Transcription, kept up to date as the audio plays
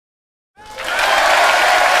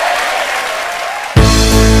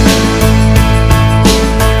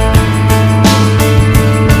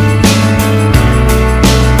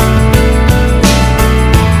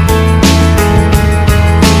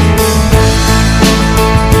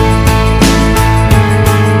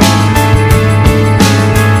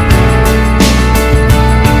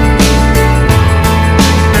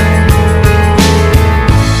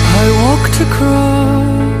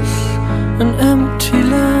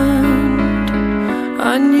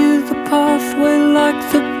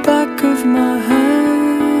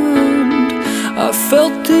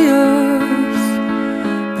felt the earth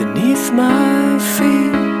beneath my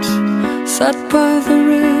feet, sat by the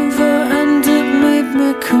river and it made me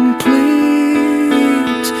complete.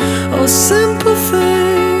 Oh simple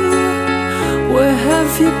thing, where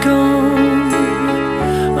have you gone?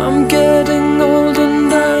 I'm getting old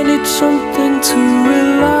and I need something to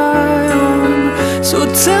rely on. So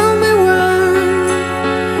tell me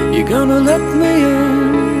when you're gonna let me in.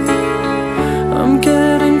 I'm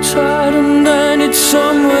getting tired and I need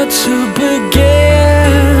somewhere to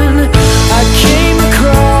begin. I came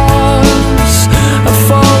across a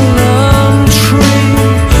fallen tree.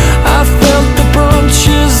 I felt the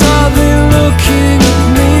branches, are they looking at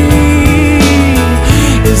me?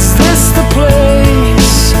 Is this the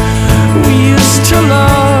place we used to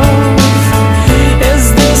love? Is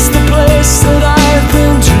this the place that I've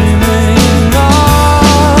been dreaming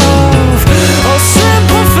of? Oh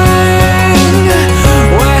simple thing,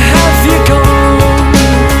 where have you gone?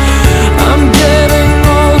 I'm getting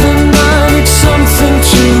old and I need something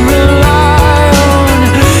to rely on.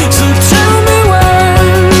 So tell me when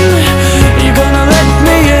you're gonna let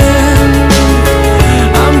me in.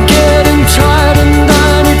 I'm getting tired and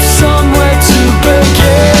I need somewhere to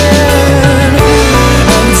begin.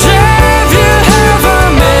 And if you have a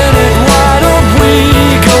minute, why don't we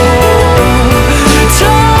go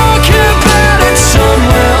talk about it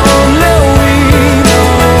somewhere only we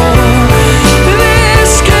know?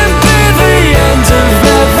 This could be the end of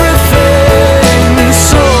everything,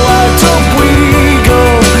 so why don't we go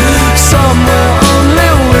somewhere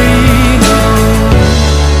only we know?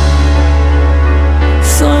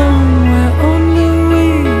 Somewhere only we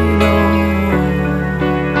know.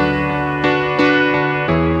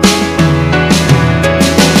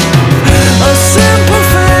 A simple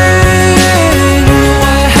thing,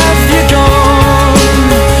 where have you gone?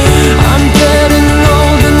 I'm getting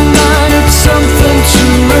old and I need something to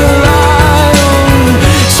rely on.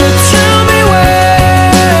 So tell me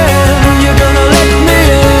when you're gonna let me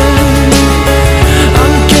in.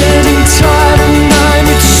 I'm getting tired and I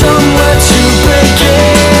need somewhere to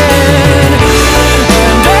begin.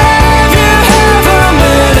 And if you have a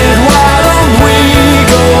minute, why don't we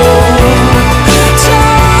go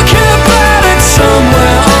talk about it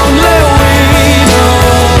somewhere only we know?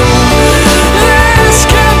 This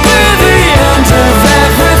could be the end of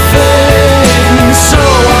everything, so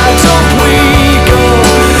why don't we go?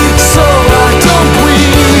 So why don't we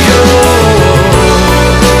go?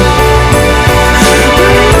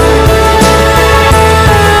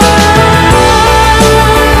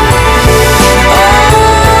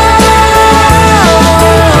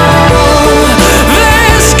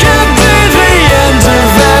 This could be the end of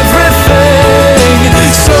everything,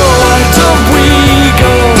 so why don't we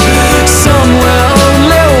go somewhere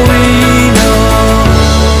only we know?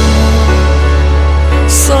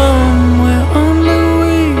 Somewhere only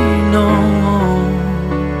we know.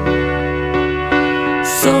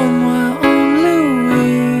 Somewhere